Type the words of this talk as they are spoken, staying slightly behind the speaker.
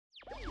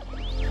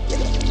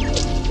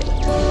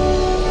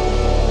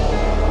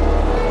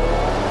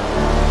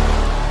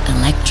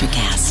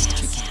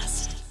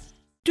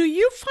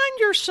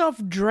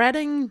yourself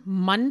dreading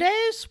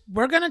Mondays?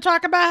 We're going to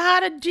talk about how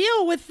to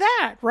deal with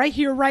that right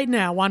here, right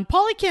now on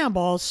Polly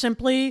Campbell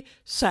Simply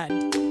Said.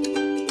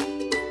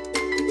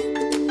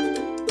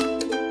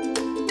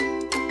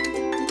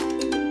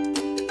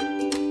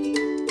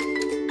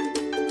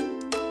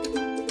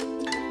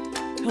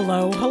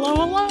 Hello, hello,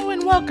 hello,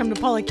 and welcome to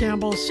Polly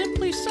Campbell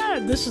Simply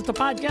Said. This is the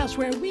podcast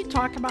where we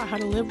talk about how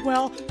to live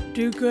well,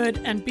 do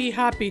good, and be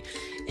happy.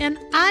 And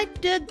I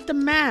did the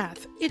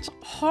math. It's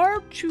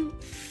hard to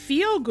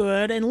feel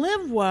good and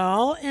live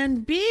well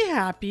and be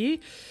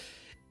happy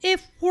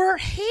if we're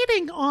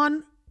hating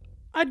on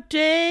a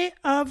day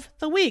of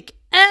the week.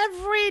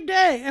 Every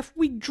day, if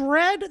we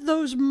dread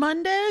those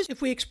Mondays,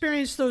 if we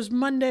experience those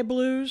Monday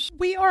blues,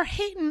 we are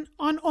hating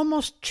on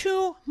almost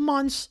 2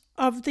 months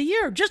of the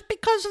year just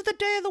because of the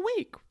day of the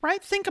week,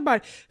 right? Think about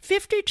it.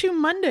 52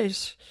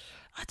 Mondays.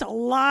 That's a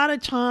lot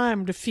of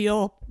time to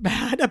feel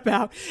bad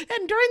about.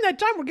 And during that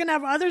time, we're going to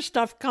have other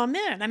stuff come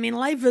in. I mean,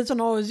 life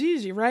isn't always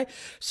easy, right?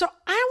 So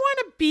I want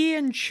to be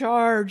in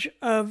charge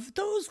of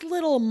those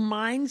little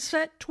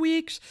mindset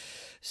tweaks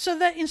so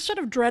that instead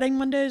of dreading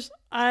Mondays,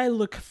 I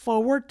look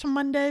forward to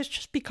Mondays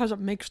just because it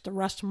makes the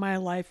rest of my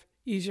life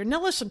easier.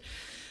 Now, listen,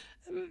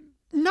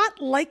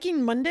 not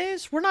liking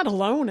Mondays, we're not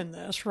alone in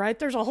this, right?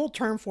 There's a whole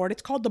term for it.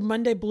 It's called the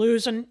Monday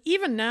blues. And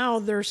even now,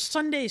 there's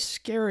Sunday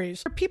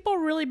scaries, where people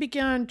really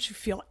begin to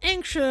feel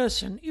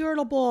anxious and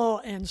irritable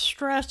and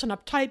stressed and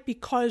uptight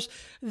because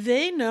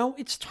they know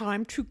it's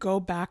time to go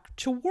back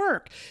to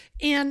work.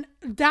 And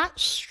that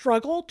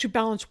struggle to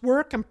balance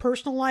work and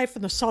personal life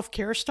and the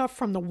self-care stuff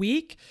from the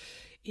week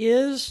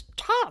is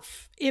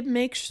tough. It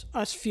makes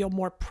us feel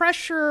more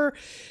pressure.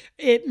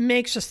 It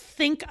makes us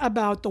think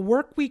about the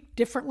work week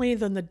differently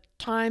than the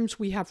times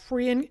we have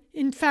free. And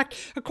in fact,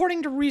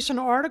 according to recent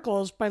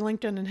articles by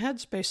LinkedIn and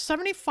Headspace,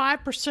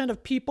 75%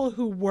 of people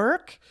who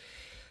work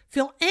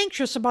feel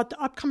anxious about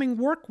the upcoming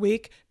work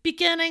week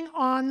beginning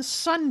on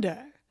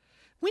Sunday.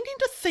 We need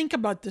to think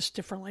about this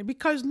differently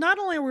because not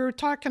only are we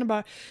talking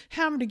about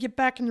having to get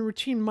back in the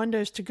routine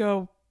Mondays to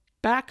go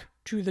back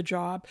to the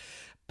job,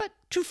 but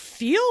to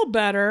feel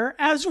better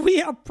as we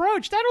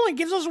approach. That only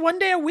gives us 1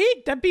 day a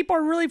week that people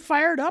are really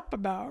fired up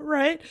about,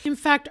 right? In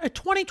fact, a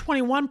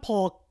 2021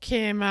 poll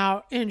came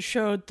out and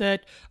showed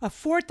that of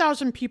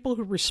 4,000 people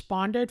who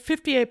responded,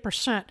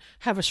 58%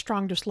 have a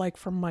strong dislike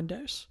for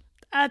Mondays.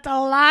 That's a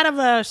lot of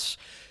us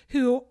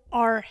who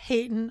are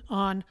hating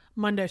on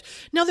Mondays.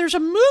 Now, there's a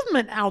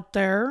movement out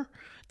there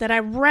that I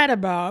read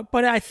about,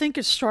 but I think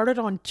it started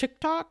on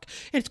TikTok.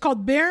 It's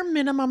called Bare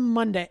Minimum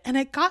Monday, and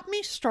it got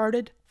me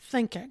started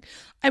thinking.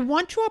 I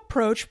want to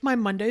approach my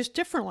Mondays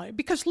differently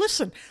because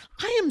listen,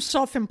 I am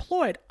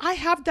self-employed. I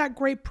have that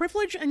great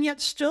privilege, and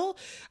yet still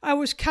I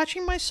was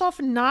catching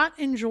myself not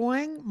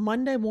enjoying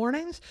Monday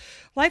mornings.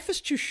 Life is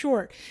too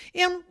short.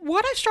 And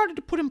what I started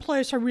to put in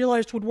place, I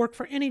realized would work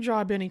for any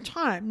job,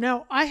 anytime.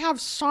 Now, I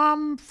have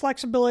some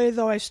flexibility,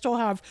 though I still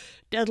have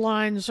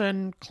deadlines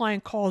and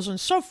client calls and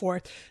so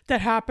forth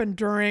that happen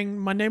during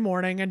Monday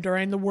morning and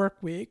during the work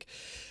week.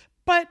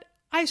 But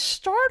I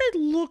started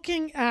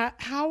looking at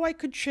how I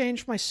could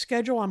change my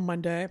schedule on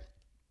Monday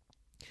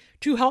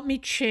to help me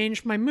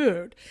change my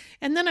mood.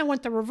 And then I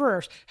went the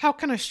reverse. How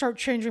can I start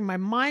changing my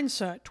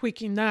mindset,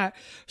 tweaking that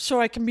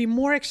so I can be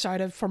more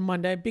excited for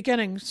Monday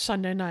beginning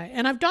Sunday night?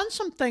 And I've done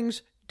some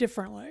things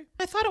differently.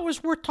 I thought it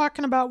was worth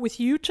talking about with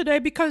you today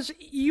because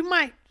you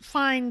might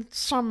find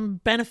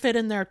some benefit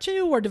in there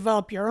too, or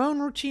develop your own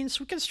routine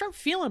so we can start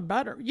feeling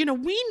better. You know,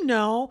 we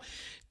know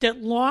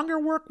that longer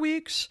work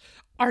weeks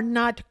are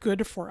not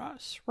good for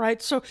us, right?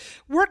 So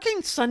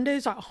working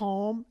Sundays at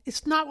home,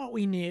 it's not what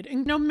we need.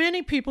 And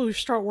many people who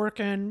start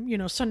working,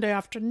 Sunday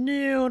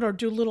afternoon or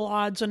do little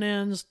odds and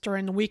ends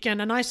during the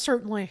weekend, and I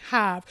certainly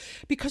have,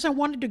 because I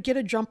wanted to get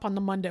a jump on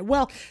the Monday.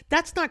 Well,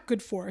 that's not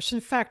good for us.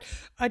 In fact,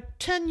 a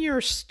 10-year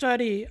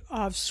study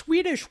of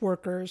Swedish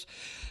workers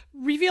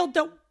revealed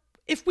that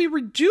if we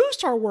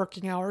reduce our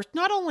working hours,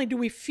 not only do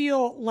we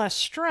feel less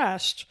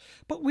stressed,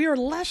 but we are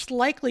less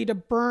likely to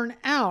burn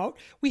out.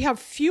 We have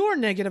fewer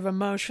negative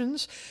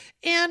emotions,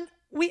 and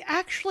we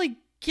actually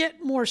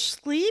get more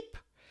sleep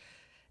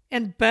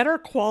and better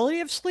quality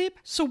of sleep,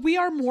 so we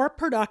are more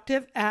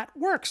productive at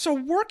work. So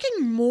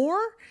working more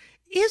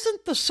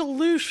isn't the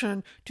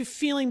solution to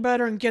feeling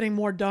better and getting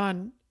more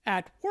done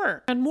at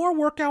work. And more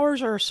work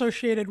hours are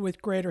associated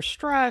with greater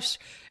stress.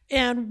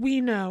 And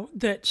we know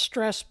that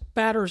stress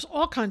batters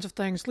all kinds of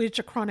things, leads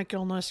to chronic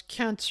illness,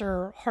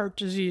 cancer, heart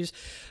disease,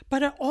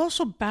 but it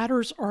also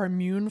batters our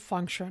immune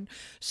function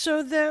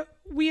so that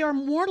we are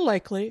more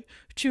likely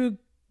to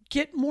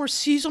get more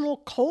seasonal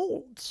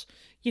colds,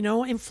 and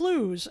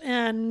flus.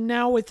 And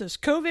now with this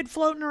COVID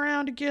floating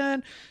around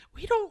again,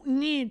 we don't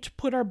need to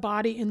put our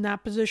body in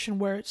that position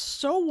where it's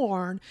so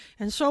worn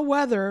and so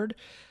weathered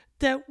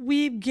that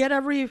we get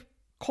every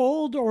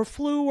cold or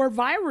flu or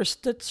virus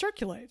that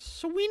circulates.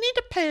 So we need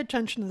to pay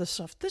attention to this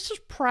stuff. This is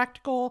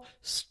practical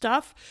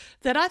stuff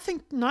that I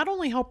think not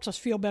only helps us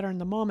feel better in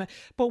the moment,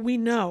 but we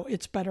know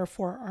it's better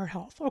for our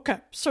health. Okay,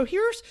 so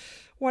here's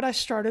what I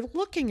started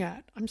looking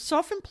at. I'm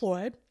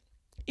self-employed,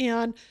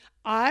 And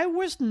I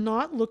was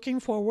not looking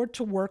forward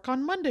to work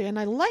on Monday, and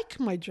I like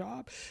my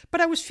job,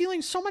 but I was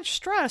feeling so much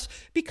stress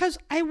because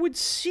I would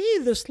see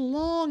this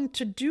long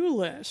to-do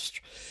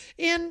list.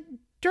 And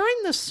during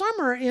the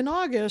summer in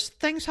August,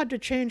 things had to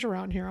change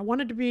around here. I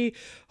wanted to be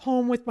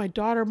home with my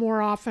daughter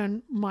more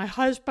often. My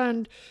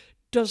husband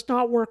does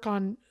not work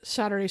on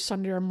Saturday,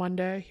 Sunday, or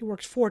Monday. He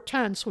works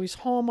 4/10, so he's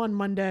home on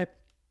Monday.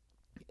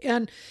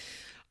 And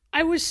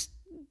I was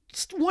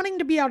wanting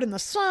to be out in the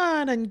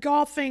sun and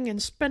golfing and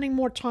spending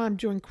more time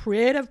doing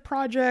creative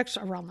projects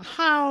around the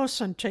house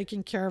and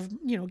taking care of,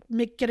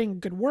 getting a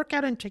good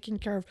workout and taking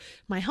care of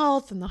my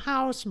health and the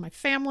house and my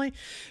family.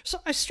 So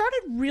I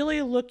started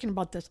really looking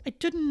about this. I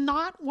did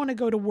not want to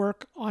go to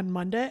work on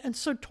Monday. And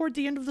so toward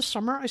the end of the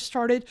summer, I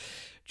started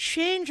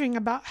changing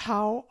about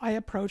how I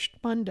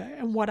approached Monday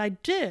and what I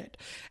did.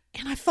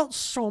 And I felt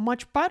so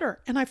much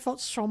better and I felt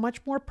so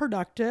much more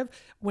productive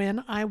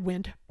when I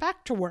went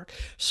back to work.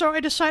 So I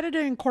decided to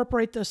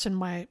incorporate this in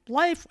my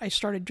life. I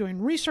started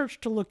doing research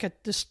to look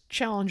at this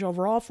challenge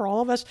overall for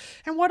all of us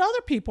and what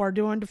other people are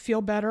doing to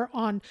feel better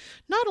on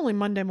not only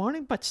Monday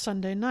morning, but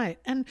Sunday night.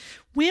 And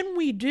when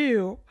we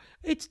do,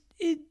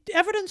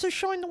 evidence is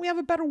showing that we have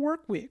a better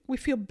work week. We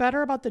feel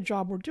better about the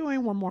job we're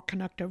doing. We're more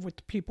connected with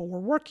the people we're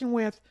working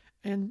with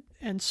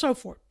and so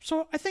forth.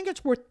 So I think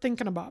it's worth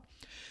thinking about.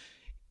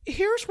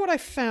 Here's what I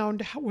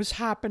found was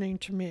happening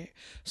to me.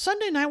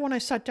 Sunday night when I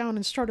sat down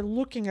and started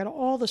looking at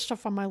all the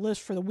stuff on my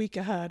list for the week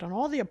ahead, and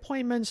all the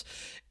appointments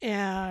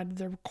and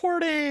the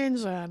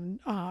recordings and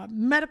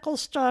medical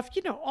stuff,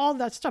 all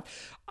that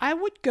stuff, I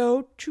would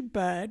go to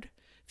bed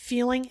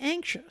feeling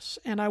anxious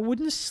and I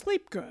wouldn't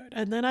sleep good.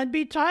 And then I'd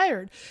be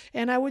tired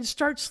and I would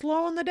start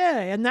slowing the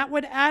day. And that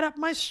would add up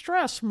my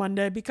stress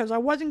Monday because I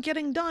wasn't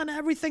getting done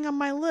everything on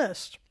my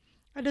list.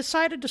 I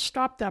decided to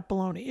stop that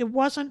baloney. It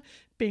wasn't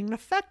being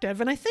effective.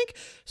 And I think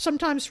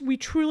sometimes we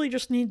truly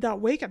just need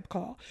that wake-up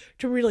call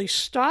to really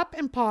stop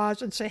and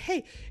pause and say,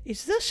 hey,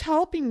 is this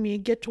helping me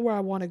get to where I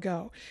want to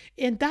go?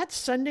 And that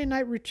Sunday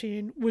night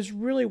routine was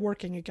really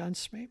working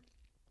against me.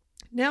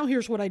 Now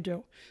here's what I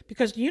do,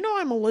 because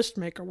I'm a list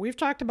maker. We've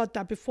talked about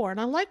that before,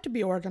 and I like to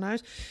be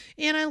organized,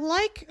 and I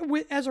like,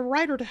 as a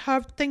writer, to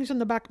have things in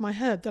the back of my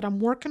head that I'm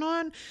working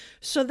on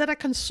so that I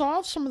can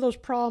solve some of those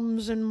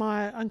problems in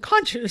my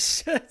unconscious.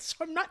 So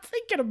I'm not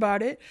thinking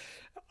about it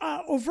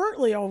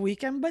overtly all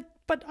weekend,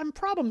 but I'm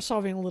problem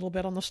solving a little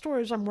bit on the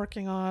stories I'm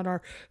working on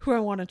or who I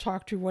want to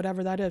talk to,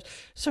 whatever that is.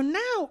 So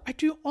now I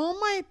do all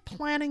my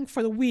planning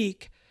for the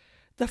week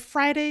the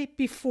Friday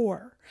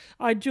before.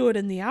 I do it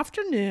in the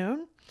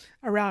afternoon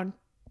around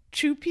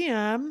 2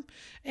 p.m.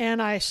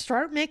 and I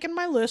start making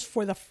my list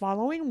for the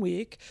following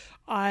week.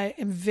 I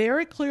am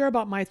very clear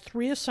about my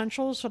 3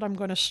 essentials that I'm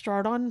going to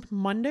start on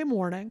Monday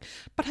morning,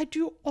 but I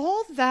do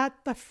all that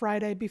the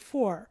Friday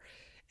before.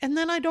 And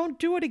then I don't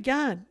do it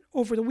again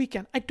over the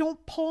weekend. I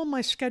don't pull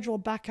my schedule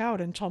back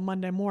out until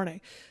Monday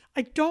morning.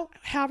 I don't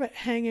have it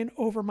hanging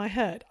over my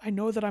head. I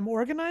know that I'm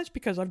organized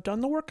because I've done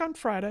the work on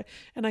Friday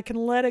and I can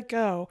let it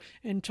go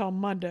until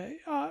Monday.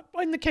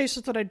 In the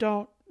cases that I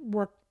don't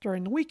work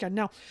during the weekend.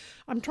 Now,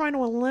 I'm trying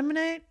to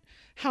eliminate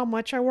how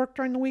much I work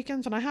during the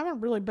weekends, and I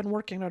haven't really been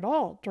working at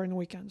all during the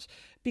weekends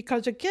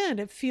because, again,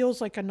 it feels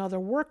like another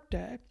work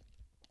day.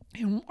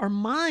 And our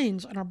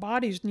minds and our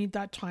bodies need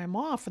that time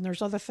off, and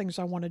there's other things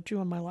I want to do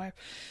in my life.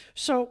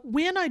 So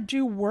when I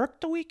do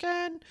work the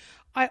weekend,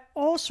 I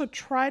also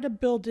try to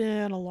build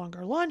in a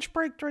longer lunch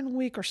break during the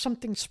week or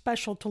something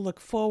special to look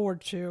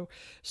forward to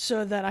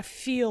so that I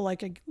feel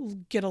like I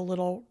get a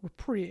little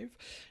reprieve.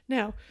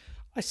 Now,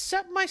 I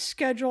set my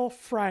schedule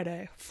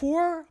Friday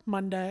for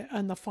Monday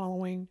and the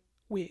following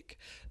week.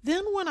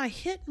 Then when I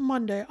hit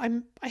Monday,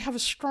 I have a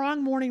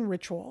strong morning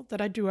ritual that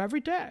I do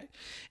every day.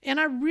 And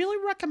I really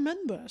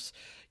recommend this.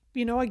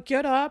 I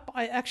get up,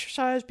 I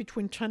exercise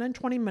between 10 and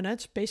 20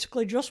 minutes,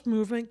 basically just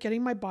movement,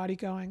 getting my body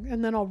going.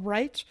 And then I'll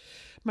write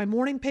my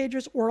morning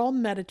pages or I'll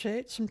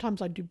meditate.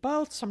 Sometimes I do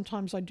both.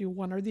 Sometimes I do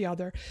one or the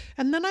other.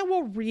 And then I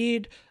will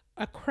read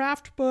a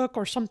craft book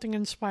or something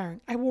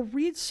inspiring. I will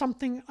read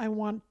something I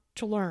want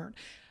to learn.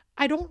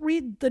 I don't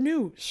read the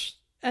news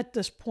at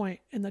this point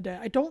in the day.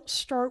 I don't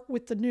start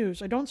with the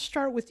news. I don't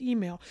start with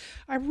email.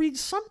 I read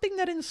something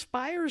that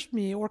inspires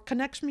me or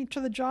connects me to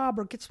the job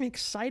or gets me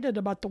excited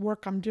about the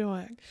work I'm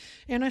doing.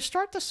 And I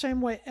start the same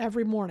way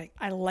every morning.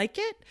 I like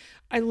it.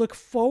 I look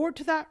forward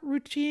to that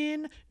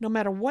routine no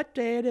matter what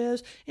day it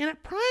is. And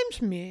it primes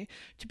me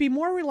to be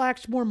more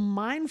relaxed, more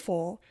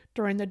mindful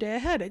during the day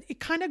ahead. It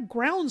kind of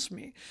grounds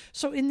me.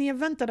 So in the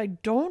event that I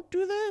don't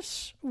do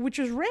this, which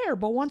is rare,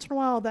 but once in a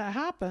while that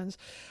happens,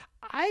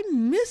 I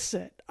miss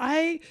it.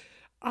 I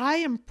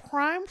am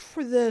primed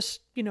for this,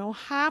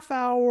 half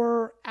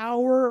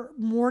hour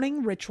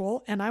morning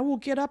ritual, and I will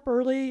get up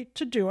early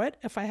to do it.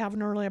 If I have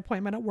an early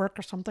appointment at work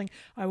or something,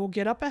 I will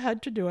get up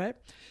ahead to do it,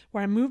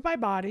 where I move my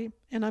body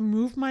and I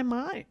move my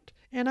mind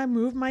and I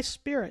move my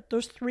spirit,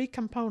 those 3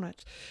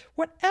 components.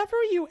 Whatever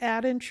you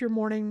add into your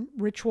morning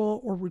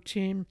ritual or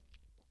routine,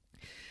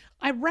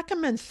 I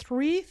recommend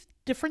 3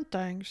 different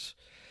things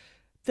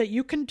that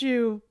you can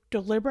do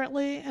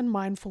deliberately and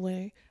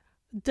mindfully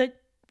that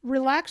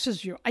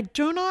relaxes you. I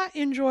do not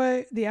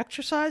enjoy the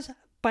exercise,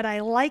 but I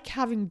like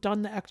having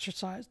done the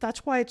exercise.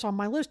 That's why it's on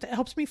my list. It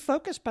helps me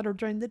focus better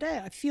during the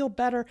day. I feel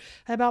better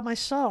about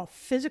myself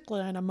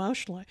physically and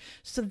emotionally.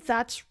 So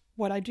that's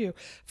what I do.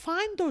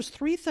 Find those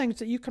 3 things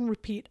that you can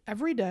repeat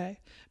every day,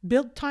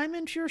 build time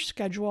into your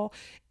schedule,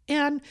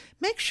 and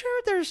make sure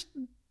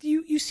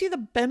you see the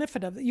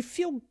benefit of it. You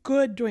feel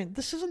good doing it.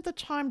 This isn't the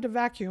time to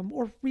vacuum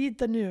or read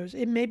the news.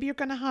 Maybe you're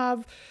going to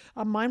have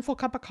a mindful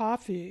cup of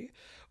coffee,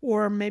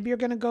 or maybe you're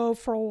going to go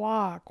for a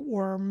walk,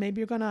 or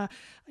maybe you're going to,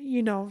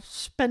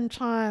 spend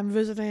time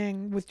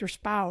visiting with your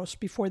spouse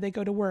before they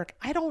go to work.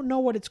 I don't know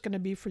what it's going to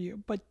be for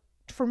you, but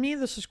for me,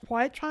 this is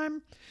quiet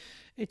time.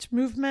 It's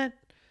movement,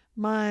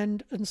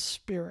 mind, and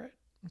spirit.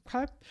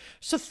 Okay.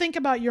 So think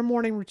about your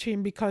morning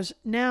routine, because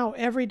now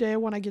every day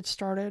when I get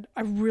started,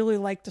 I really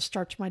like to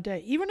start my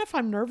day. Even if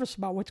I'm nervous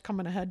about what's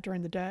coming ahead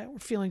during the day or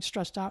feeling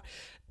stressed out,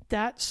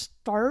 that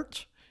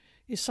start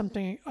is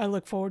something I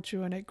look forward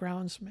to, and it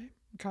grounds me.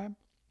 Okay.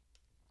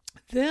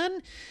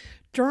 Then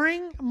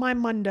during my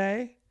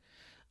Monday,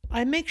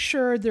 I make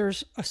sure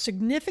there's a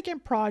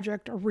significant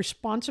project or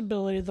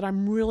responsibility that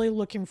I'm really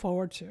looking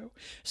forward to.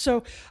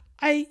 So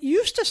I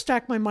used to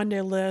stack my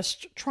Monday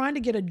list trying to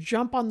get a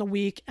jump on the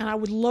week, and I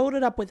would load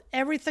it up with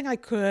everything I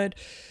could,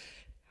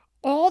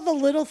 all the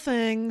little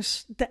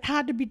things that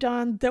had to be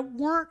done that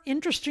weren't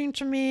interesting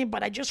to me,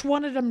 but I just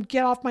wanted them to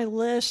get off my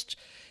list.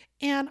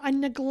 And I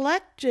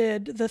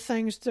neglected the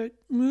things that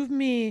move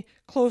me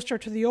closer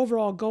to the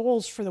overall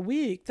goals for the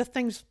week, the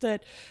things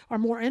that are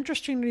more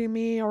interesting to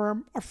me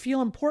or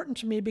feel important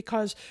to me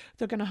because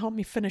they're going to help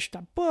me finish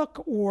that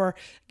book or,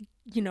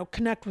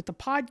 connect with the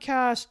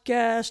podcast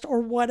guest or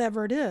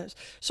whatever it is.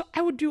 So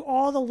I would do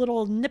all the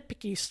little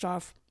nitpicky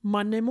stuff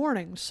Monday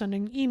morning,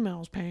 sending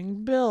emails,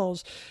 paying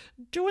bills,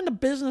 doing the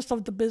business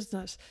of the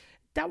business.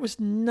 That was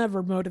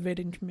never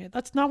motivating to me.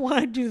 That's not why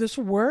I do this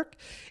work.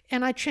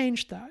 And I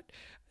changed that.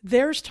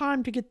 There's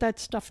time to get that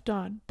stuff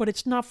done, but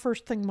it's not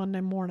first thing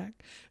Monday morning.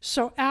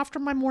 So after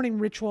my morning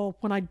ritual,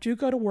 when I do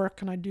go to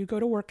work, and I do go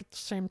to work at the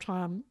same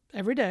time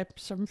every day,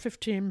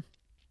 7:15,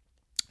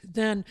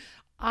 then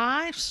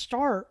I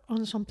start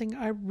on something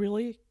I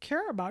really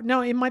care about.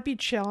 Now, it might be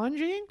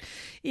challenging.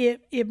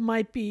 It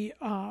might be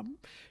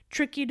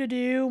tricky to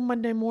do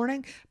Monday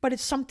morning, but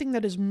it's something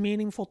that is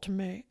meaningful to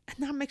me. And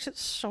that makes it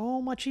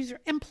so much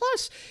easier. And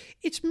plus,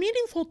 it's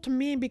meaningful to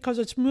me because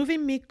it's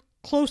moving me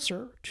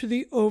closer to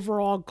the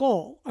overall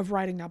goal of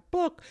writing that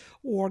book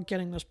or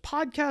getting this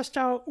podcast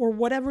out or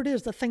whatever it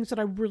is, the things that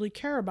I really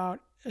care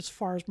about as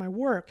far as my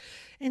work.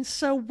 And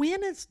so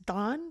when it's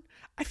done,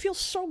 I feel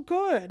so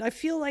good. I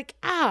feel like,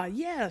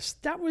 yes,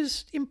 that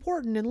was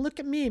important. And look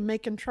at me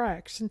making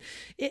tracks. And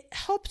it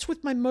helps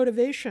with my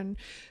motivation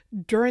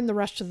during the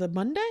rest of the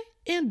Monday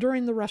and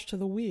during the rest of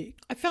the week.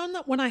 I found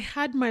that when I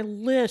had my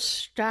list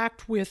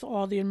stacked with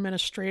all the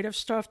administrative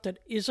stuff that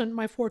isn't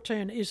my forte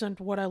and isn't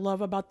what I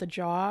love about the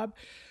job,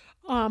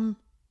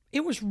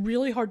 it was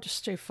really hard to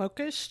stay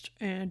focused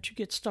and to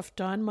get stuff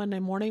done Monday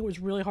morning. It was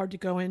really hard to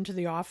go into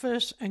the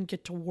office and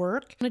get to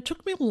work. And it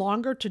took me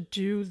longer to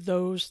do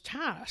those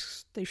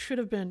tasks. They should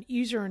have been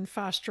easier and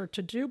faster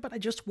to do, but I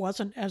just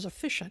wasn't as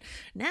efficient.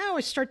 Now I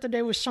start the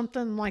day with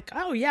something like,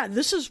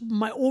 this is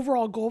my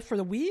overall goal for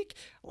the week.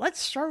 Let's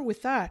start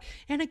with that.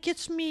 And it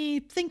gets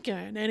me thinking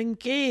and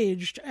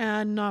engaged.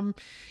 And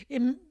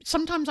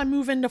sometimes I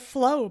move into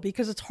flow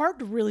because it's hard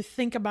to really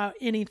think about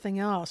anything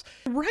else.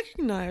 I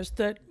recognize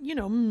that,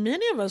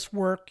 many of us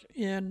work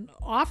in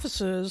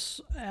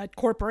offices at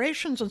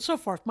corporations and so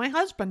forth. My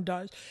husband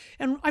does.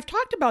 And I've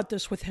talked about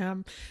this with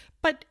him.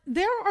 But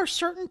there are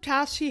certain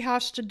tasks he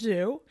has to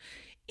do.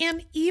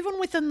 And even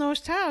within those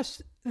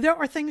tasks, there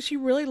are things he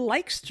really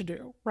likes to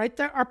do, right?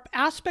 There are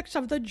aspects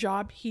of the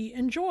job he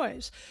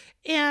enjoys.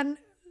 And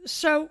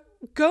so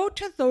go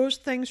to those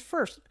things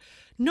first.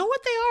 Know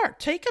what they are.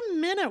 Take a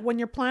minute when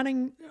you're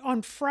planning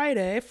on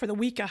Friday for the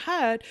week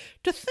ahead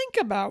to think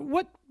about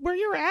where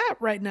you're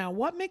at right now.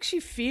 What makes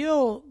you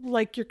feel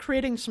like you're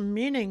creating some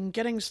meaning,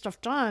 getting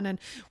stuff done? And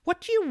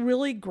what do you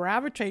really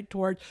gravitate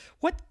towards?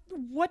 What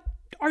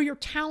are your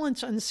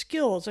talents and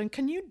skills? And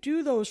can you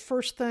do those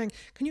first thing?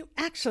 Can you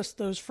access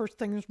those first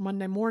things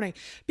Monday morning?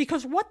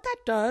 Because what that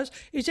does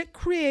is it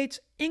creates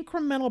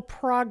incremental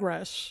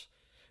progress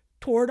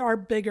toward our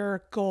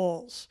bigger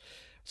goals.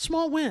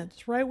 Small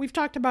wins, right? We've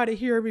talked about it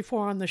here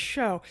before on the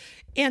show.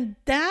 And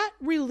that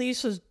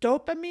releases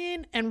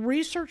dopamine, and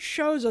research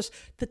shows us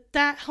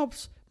that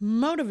helps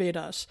motivate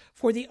us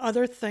for the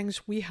other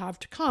things we have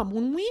to come.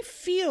 When we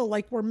feel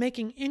like we're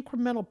making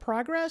incremental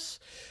progress,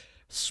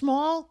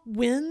 small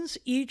wins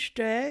each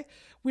day,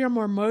 we are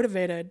more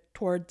motivated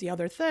toward the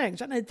other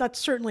things. And that's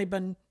certainly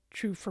been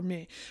true for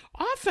me.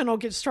 Often I'll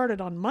get started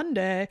on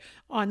Monday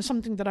on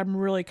something that I'm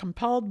really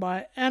compelled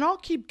by, and I'll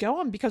keep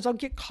going because I'll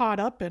get caught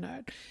up in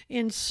it.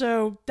 And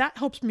so that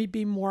helps me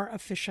be more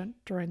efficient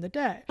during the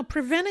day.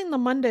 Preventing the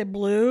Monday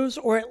blues,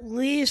 or at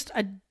least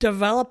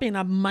developing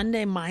a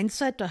Monday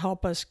mindset to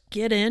help us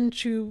get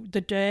into the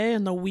day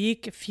and the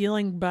week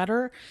feeling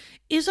better,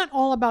 isn't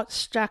all about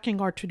stacking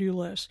our to-do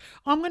list.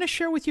 I'm going to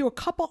share with you a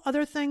couple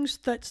other things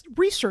that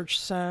research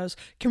says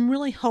can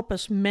really help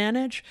us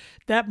manage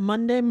that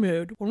Monday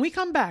mood when we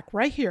come back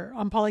right here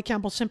on Polly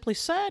Campbell Simply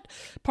Said,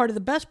 part of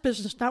the best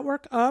business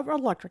network of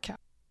Electric.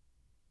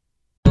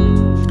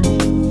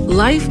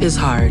 Life is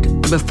hard,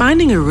 but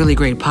finding a really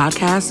great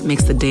podcast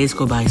makes the days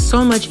go by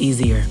so much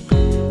easier.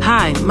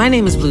 Hi, my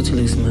name is Blue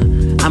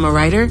Telusma. I'm a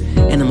writer,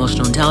 an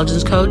emotional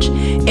intelligence coach,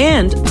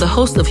 and the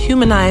host of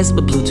Humanize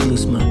with Blue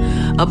Telusma,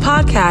 a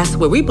podcast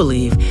where we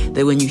believe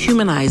that when you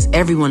humanize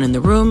everyone in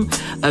the room,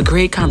 a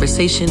great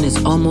conversation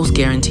is almost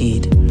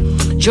guaranteed.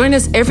 Join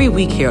us every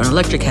week here on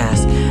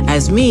Electricast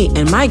as me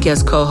and my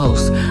guest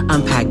co-hosts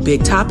unpack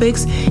big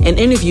topics and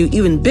interview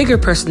even bigger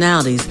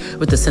personalities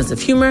with a sense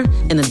of humor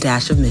and a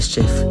dash of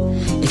mischief.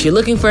 If you're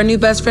looking for a new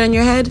best friend in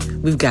your head,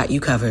 we've got you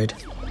covered.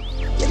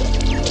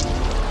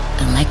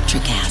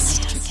 Electricast.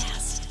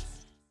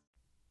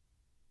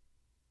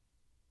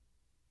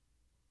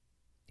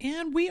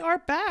 And we are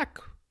back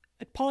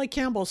at Polly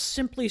Campbell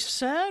Simply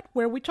Said,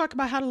 where we talk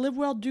about how to live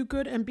well, do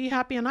good, and be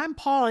happy. And I'm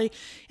Polly,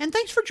 and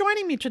thanks for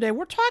joining me today.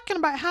 We're talking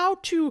about how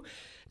to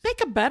make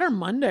a better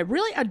Monday,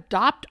 really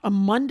adopt a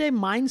Monday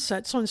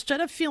mindset. So instead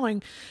of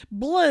feeling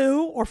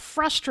blue or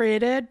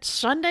frustrated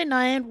Sunday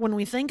night when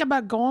we think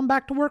about going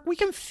back to work, we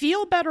can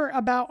feel better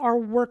about our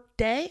work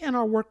day and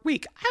our work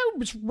week. I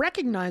was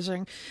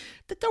recognizing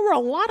that there were a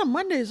lot of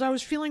Mondays I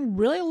was feeling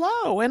really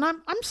low, and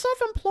I'm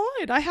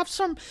self-employed. I have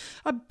some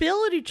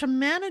ability to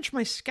manage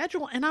my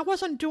schedule, and I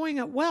wasn't doing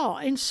it well.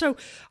 And so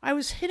I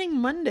was hitting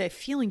Monday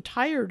feeling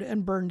tired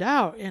and burned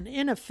out and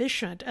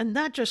inefficient, and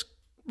that just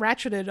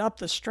ratcheted up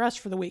the stress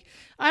for the week.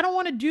 I don't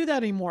want to do that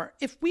anymore.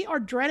 If we are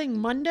dreading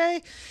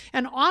Monday,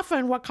 and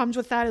often what comes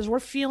with that is we're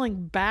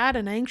feeling bad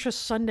and anxious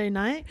Sunday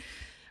night,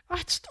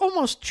 it's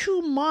almost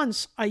 2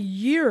 months, a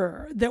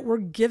year that we're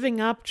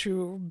giving up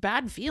to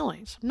bad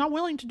feelings. I'm not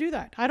willing to do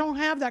that. I don't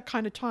have that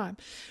kind of time.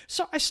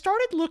 So I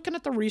started looking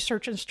at the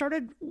research and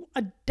started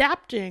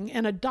adapting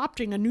and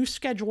adopting a new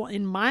schedule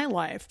in my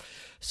life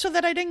so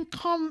that I didn't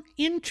come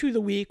into the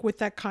week with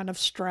that kind of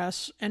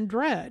stress and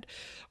dread.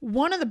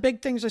 One of the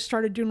big things I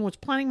started doing was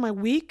planning my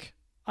week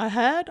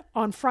ahead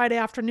on Friday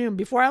afternoon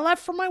before I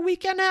left for my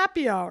weekend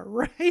happy hour,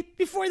 right?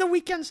 Before the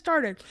weekend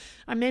started.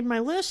 I made my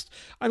list.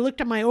 I looked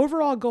at my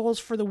overall goals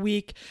for the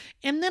week,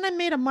 and then I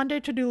made a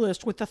Monday to-do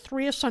list with the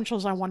 3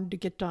 essentials I wanted to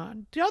get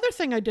done. The other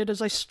thing I did is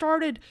I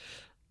started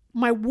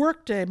my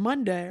workday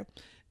Monday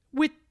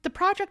with the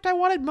project I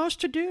wanted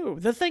most to do,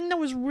 the thing that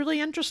was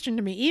really interesting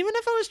to me. Even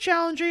if it was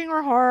challenging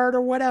or hard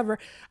or whatever,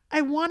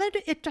 I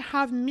wanted it to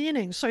have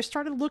meaning. So I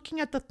started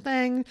looking at the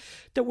thing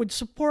that would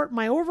support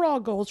my overall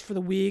goals for the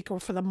week or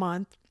for the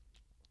month,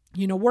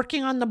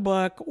 working on the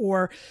book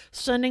or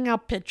sending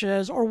out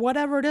pitches or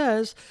whatever it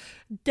is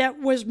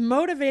that was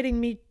motivating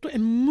me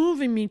and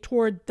moving me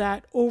toward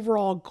that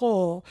overall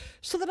goal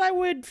so that I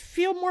would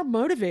feel more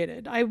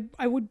motivated.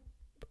 I would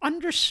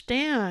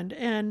understand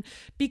and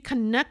be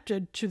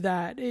connected to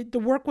that. The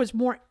work was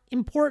more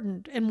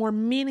important and more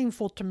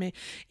meaningful to me.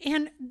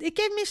 And it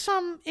gave me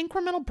some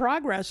incremental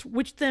progress,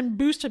 which then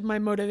boosted my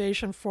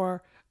motivation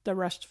for the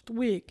rest of the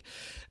week.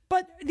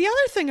 But the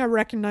other thing I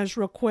recognized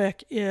real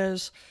quick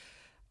is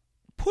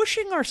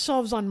pushing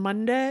ourselves on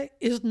Monday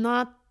is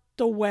not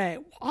the way.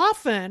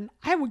 Often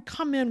I would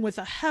come in with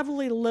a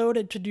heavily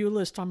loaded to-do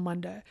list on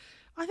Monday.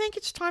 I think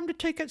it's time to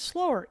take it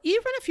slower.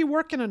 Even if you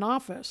work in an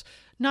office,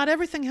 not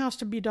everything has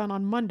to be done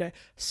on Monday.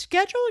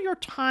 Schedule your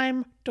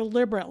time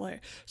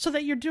deliberately so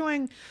that you're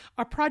doing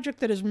a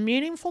project that is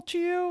meaningful to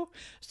you,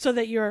 so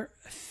that you're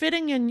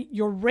fitting in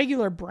your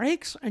regular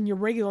breaks and your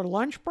regular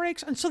lunch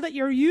breaks, and so that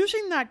you're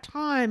using that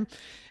time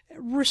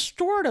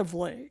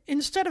restoratively.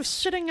 Instead of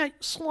sitting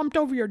slumped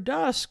over your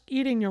desk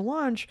eating your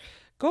lunch,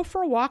 go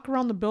for a walk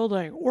around the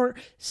building or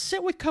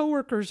sit with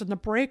coworkers in the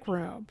break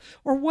room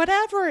or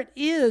whatever it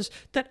is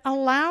that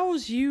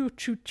allows you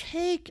to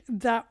take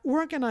that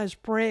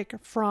organized break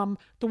from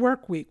the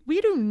work week. We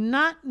do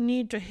not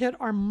need to hit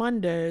our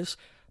Mondays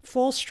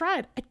full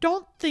stride. I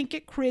don't think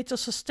it creates a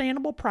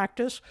sustainable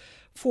practice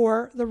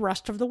for the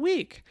rest of the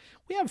week.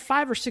 We have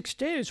 5 or 6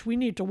 days we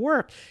need to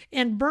work,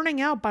 and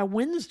burning out by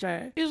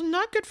Wednesday is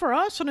not good for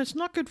us, and it's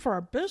not good for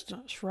our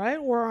business, right?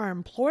 Or our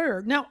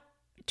employer. Now,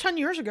 10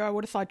 years ago, I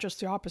would have thought just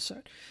the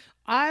opposite.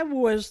 I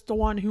was the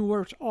one who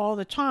worked all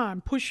the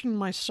time, pushing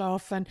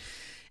myself, and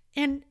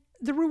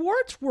the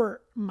rewards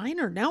were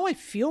minor. Now I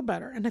feel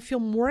better, and I feel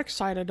more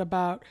excited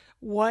about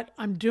what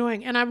I'm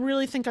doing, and I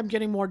really think I'm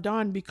getting more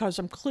done because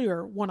I'm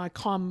clear when I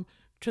come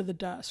to the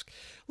desk.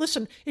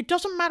 Listen, it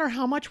doesn't matter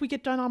how much we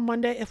get done on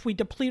Monday if we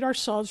deplete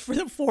ourselves for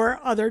the 4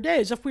 other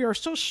days. If we are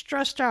so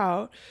stressed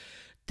out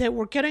that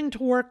we're getting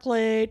to work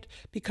late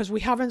because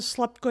we haven't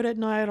slept good at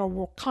night, or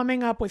we're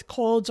coming up with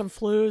colds and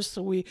flus,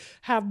 so we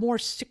have more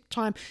sick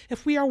time.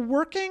 If we are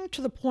working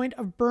to the point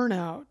of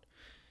burnout,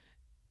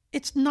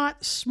 it's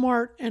not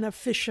smart and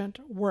efficient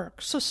work.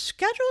 So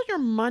schedule your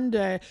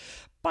Monday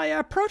by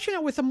approaching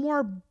it with a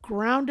more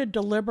grounded,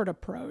 deliberate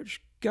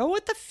approach. Go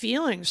with the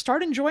feeling.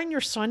 Start enjoying your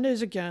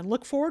Sundays again.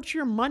 Look forward to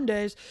your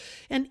Mondays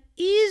and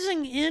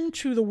easing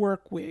into the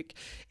work week.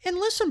 And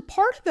listen,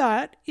 part of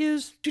that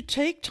is to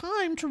take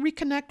time to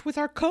reconnect with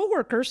our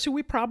coworkers who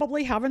we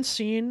probably haven't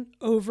seen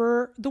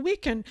over the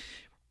weekend.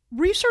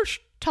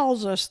 Research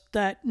tells us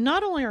that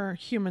not only are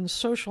humans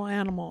social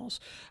animals,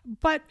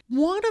 but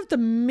one of the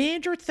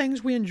major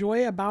things we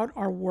enjoy about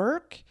our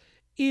work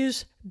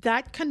is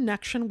that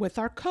connection with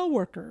our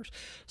coworkers.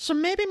 So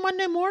maybe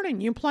Monday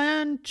morning you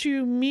plan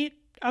to meet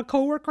a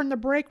coworker in the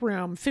break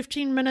room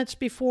 15 minutes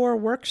before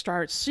work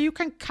starts so you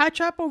can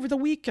catch up over the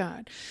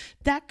weekend.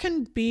 That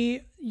can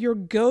be your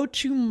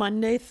go-to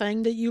Monday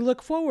thing that you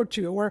look forward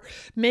to. Or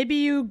maybe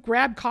you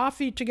grab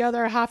coffee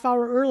together a half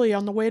hour early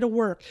on the way to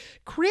work.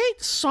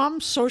 Create some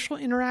social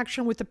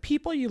interaction with the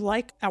people you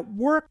like at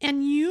work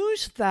and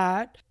use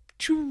that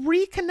to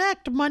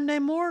reconnect Monday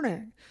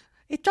morning.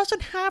 It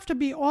doesn't have to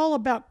be all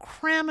about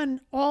cramming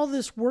all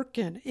this work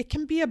in. It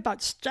can be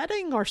about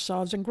studying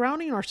ourselves and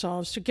grounding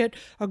ourselves to get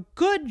a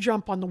good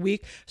jump on the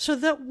week so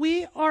that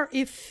we are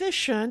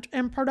efficient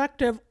and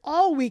productive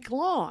all week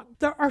long.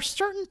 There are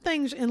certain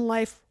things in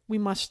life we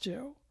must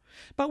do,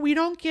 but we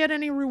don't get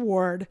any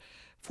reward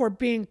for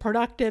being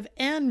productive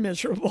and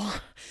miserable.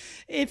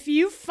 If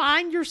you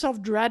find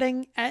yourself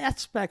dreading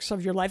aspects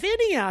of your life,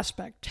 any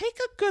aspect, take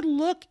a good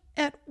look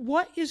at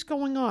what is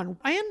going on.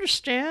 I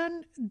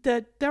understand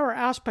that there are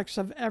aspects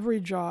of every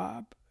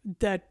job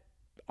that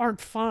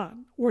aren't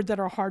fun or that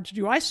are hard to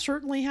do. I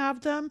certainly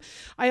have them.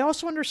 I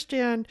also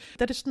understand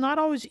that it's not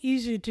always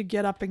easy to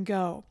get up and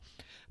go.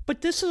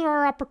 But this is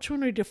our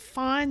opportunity to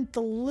find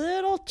the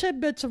little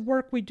tidbits of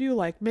work we do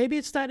like. Maybe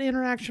it's that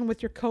interaction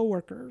with your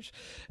coworkers.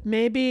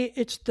 Maybe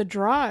it's the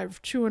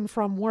drive to and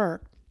from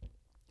work.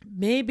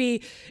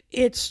 Maybe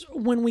it's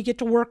when we get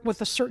to work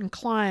with a certain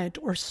client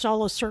or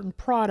sell a certain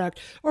product,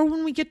 or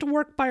when we get to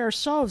work by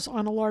ourselves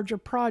on a larger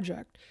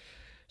project.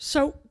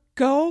 So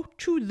go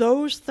to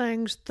those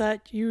things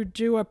that you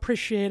do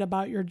appreciate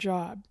about your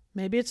job.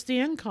 Maybe it's the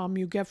income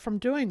you get from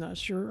doing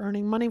this. You're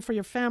earning money for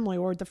your family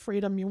or the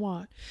freedom you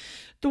want.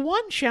 The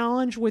one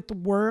challenge with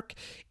work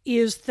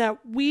is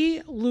that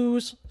we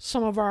lose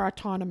some of our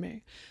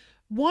autonomy.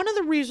 One of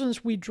the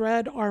reasons we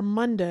dread our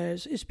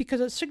Mondays is because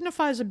it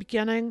signifies the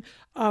beginning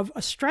of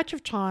a stretch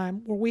of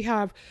time where we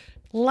have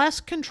less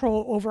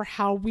control over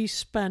how we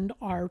spend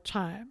our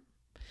time.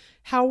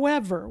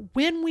 However,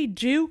 when we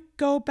do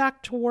go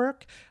back to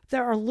work,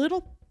 there are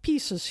little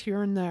pieces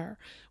here and there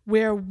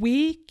where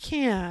we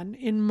can,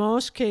 in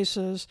most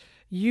cases,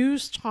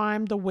 use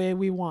time the way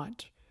we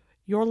want.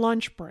 Your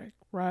lunch break,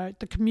 right?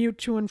 The commute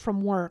to and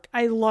from work.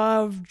 I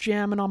love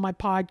jamming on my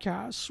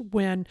podcasts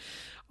when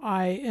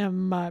I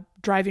am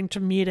driving to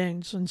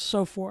meetings and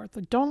so forth.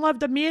 I don't love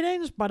the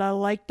meetings, but I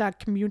like that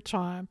commute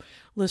time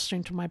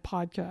listening to my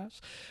podcast.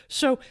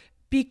 So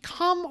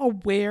become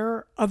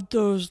aware of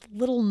those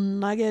little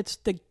nuggets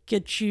that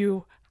get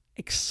you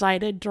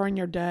excited during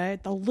your day,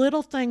 the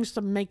little things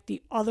that make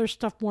the other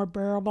stuff more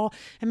bearable,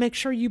 and make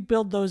sure you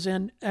build those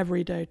in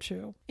every day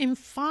too. And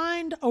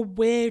find a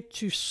way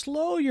to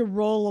slow your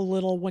roll a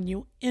little when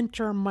you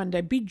enter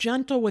Monday. Be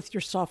gentle with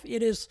yourself.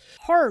 It is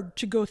hard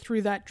to go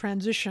through that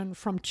transition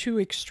from two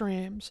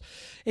extremes.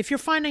 If you're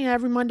finding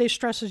every Monday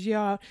stresses you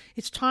out,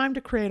 it's time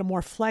to create a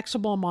more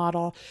flexible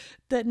model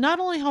that not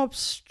only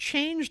helps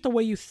change the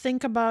way you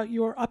think about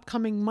your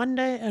upcoming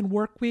Monday and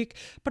work week,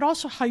 but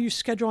also how you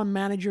schedule and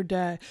manage your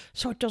day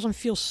so it doesn't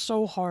feel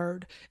so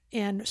hard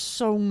and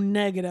so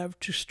negative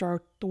to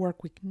start the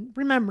work week.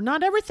 Remember,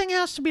 not everything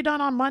has to be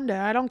done on Monday.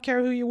 I don't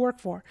care who you work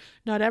for.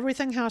 Not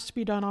everything has to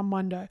be done on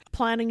Monday.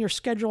 Planning your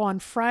schedule on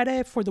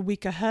Friday for the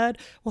week ahead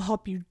will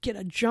help you get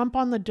a jump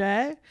on the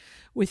day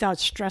without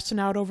stressing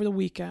out over the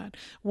weekend.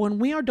 When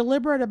we are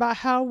deliberate about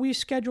how we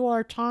schedule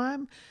our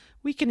time,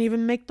 we can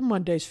even make the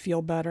Mondays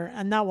feel better,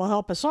 and that will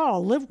help us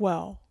all live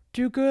well,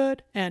 do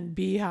good, and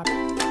be happy.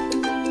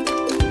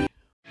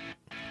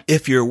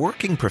 If you're a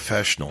working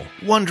professional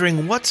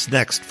wondering what's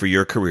next for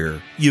your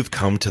career, you've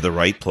come to the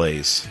right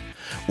place.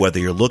 Whether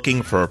you're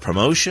looking for a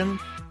promotion,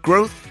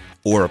 growth,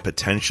 or a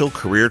potential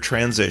career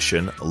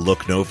transition,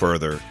 look no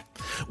further.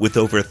 With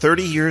over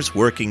 30 years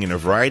working in a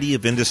variety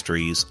of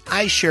industries,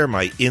 I share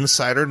my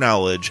insider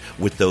knowledge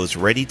with those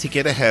ready to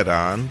get ahead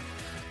on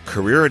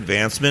Career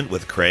Advancement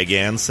with Craig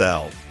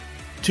Ansell.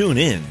 Tune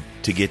in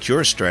to get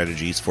your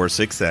strategies for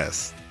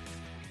success.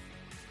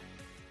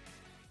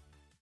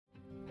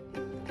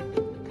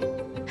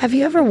 Have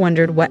you ever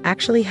wondered what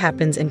actually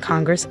happens in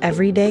Congress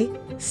every day?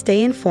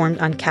 Stay informed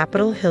on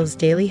Capitol Hill's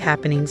daily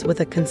happenings with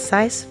a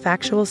concise,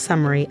 factual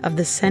summary of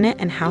the Senate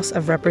and House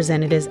of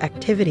Representatives'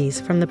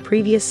 activities from the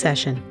previous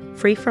session,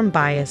 free from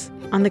bias,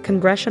 on the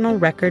Congressional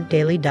Record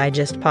Daily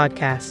Digest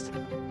podcast.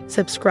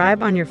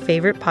 Subscribe on your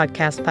favorite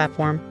podcast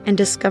platform and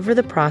discover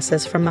the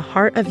process from the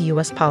heart of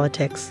U.S.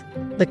 politics.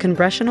 The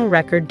Congressional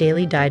Record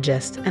Daily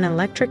Digest, an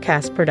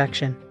Electricast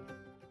production.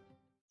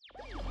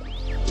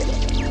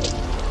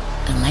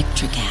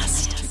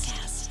 Electricast.